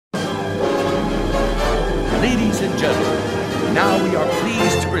Ladies and gentlemen, now we are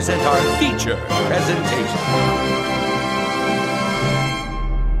pleased to present our feature presentation.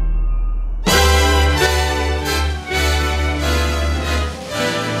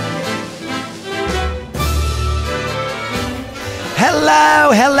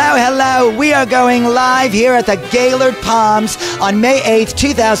 Hello, hello, hello. We are going live here at the Gaylord Palms on May 8th,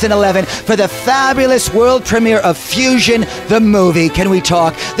 2011 for the fabulous world premiere of Fusion, the movie. Can we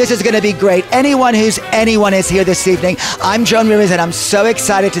talk? This is going to be great. Anyone is here this evening. I'm Joan Rivers, and I'm so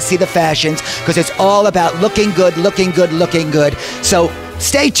excited to see the fashions because it's all about looking good, looking good, looking good. So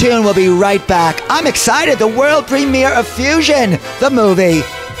stay tuned. We'll be right back. I'm excited. The world premiere of Fusion, the movie.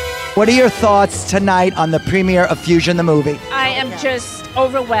 What are your thoughts tonight on the premiere of Fusion, the movie? I am just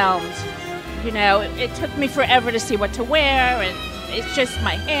overwhelmed. You know, it took me forever to see what to wear, and it's just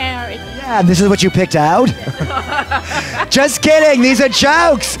my hair. Yeah, this is what you picked out? Just kidding, these are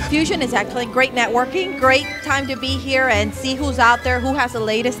jokes. Fusion is actually great networking, great time to be here and see who's out there, who has the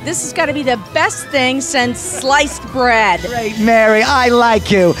latest. This is got to be the best thing since sliced bread. Great, Mary, I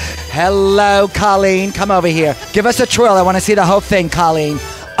like you. Hello, Colleen, come over here. Give us a twirl, I want to see the whole thing, Colleen.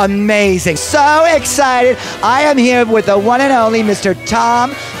 Amazing. So excited. I am here with the one and only Mr.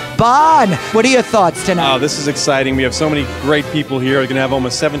 Tom Bond. What are your thoughts tonight? Oh, this is exciting. We have so many great people here. We're going to have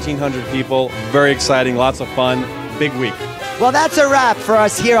almost 1,700 people. Very exciting. Lots of fun. Big week. Well, that's a wrap for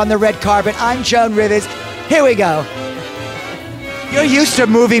us here on the red carpet. I'm Joan Rivers. Here we go. You're used to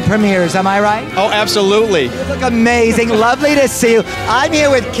movie premieres, am I right? Oh, absolutely. You look amazing. Lovely to see you. I'm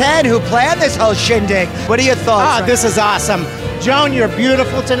here with Ken, who planned this whole shindig. What are your thoughts? Oh, this is awesome. Joan, you're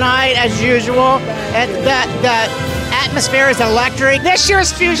beautiful tonight, as usual. And the atmosphere is electric. This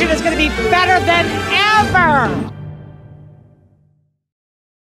year's Fusion is going to be better than ever.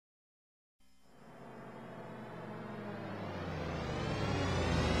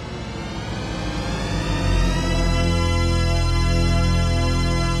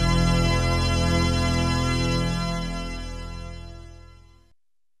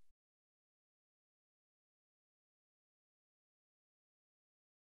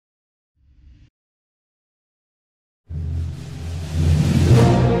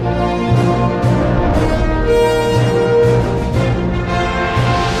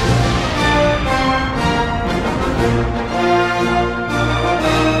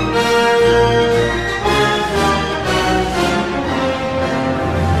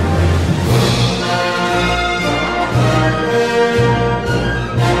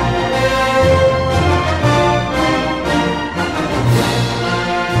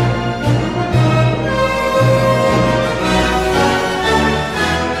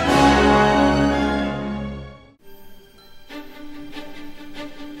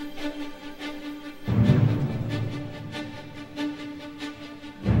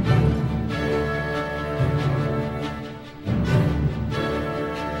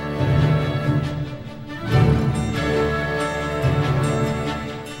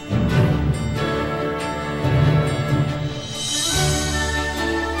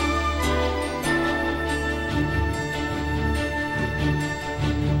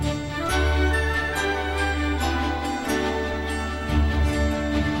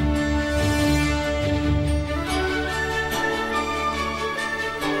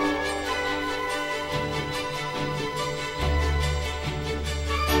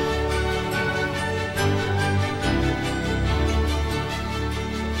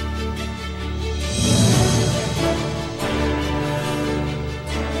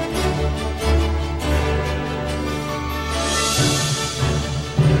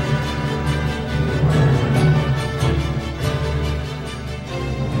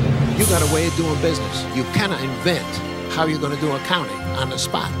 Got a way of doing business. You cannot invent how you're going to do accounting on the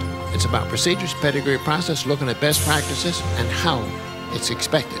spot. It's about procedures, pedigree, process, looking at best practices and how it's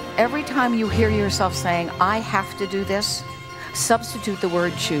expected. Every time you hear yourself saying, I have to do this, substitute the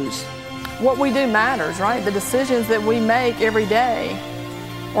word choose. What we do matters, right? The decisions that we make every day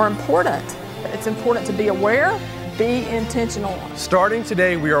are important. It's important to be aware, be intentional. Starting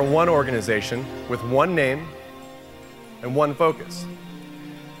today, we are one organization with one name and one focus.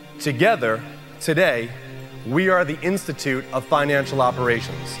 Together, today, we are the Institute of Financial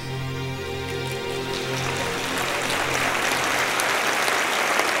Operations.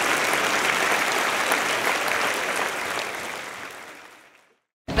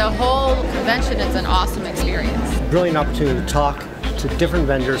 The whole convention is an awesome experience. Brilliant opportunity to talk to different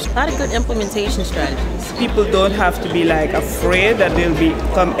vendors. A lot of good implementation strategies. People don't have to be afraid that they'll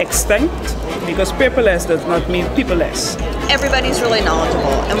become extinct, because paperless does not mean peopleless. everybody's really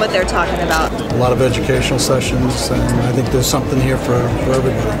knowledgeable in what they're talking about. A lot of educational sessions, and I think there's something here for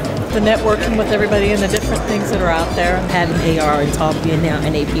everybody. The networking with everybody and the different things that are out there. Having AR and Talk being now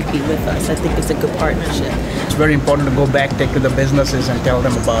an APP with us, I think it's a good partnership. It's very important to go back, take to the businesses and tell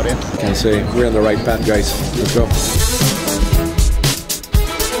them about it. Can I say we're on the right path, guys? Let's go.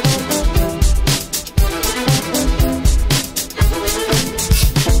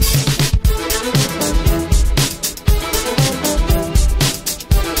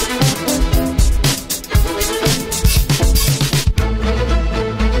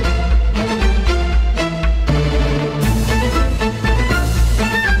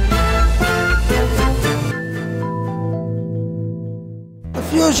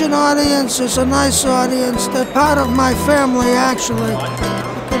 Fusion audience is a nice audience. They're part of my family, actually. You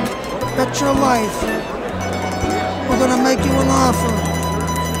can bet your life. We're gonna make you an offer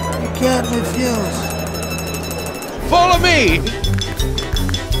you can't refuse. Follow me!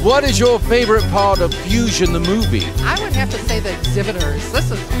 What is your favorite part of Fusion the movie? I would have to say the exhibitors.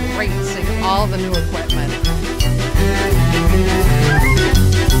 This is great, seeing all the new equipment.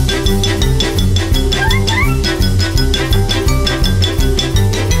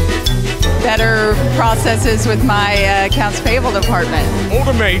 Better processes with my accounts payable department.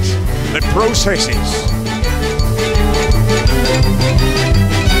 Automate the processes.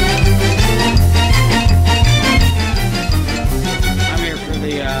 I'm here for the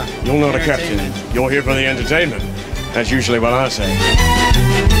You're not a captain. You're here for the entertainment. That's usually what I say.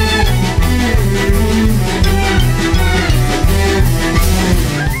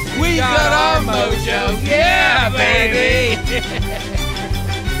 We got our mojo. Yeah, baby!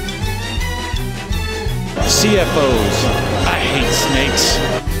 CFOs. I hate snakes.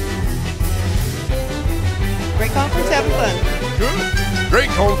 Great conference, having fun. Good. Great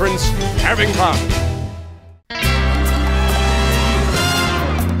conference, having fun.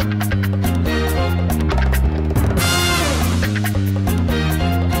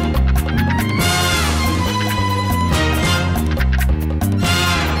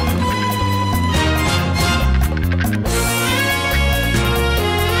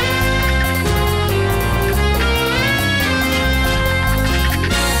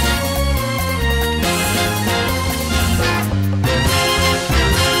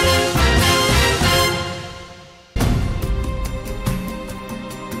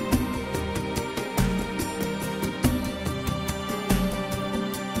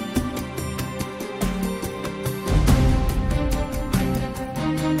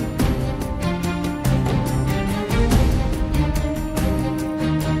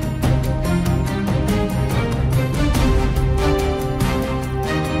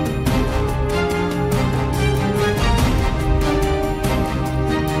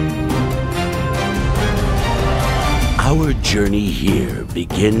 Our journey here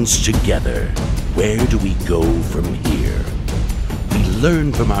begins together. Where do we go from here? We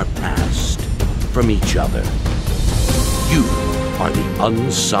learn from our past, from each other. You are the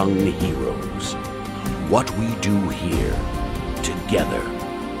unsung heroes. What we do here, together,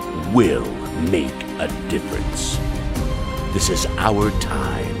 will make a difference. This is our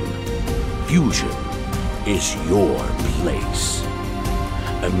time. Fusion is your place.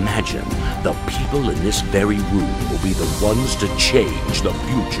 Imagine the people in this very room will be the ones to change the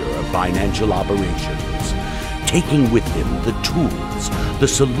future of financial operations, taking with them the tools, the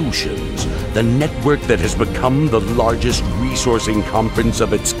solutions, the network that has become the largest resourcing conference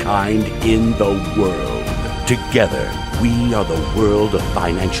of its kind in the world. Together, we are the world of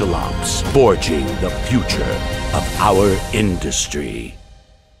financial ops, forging the future of our industry.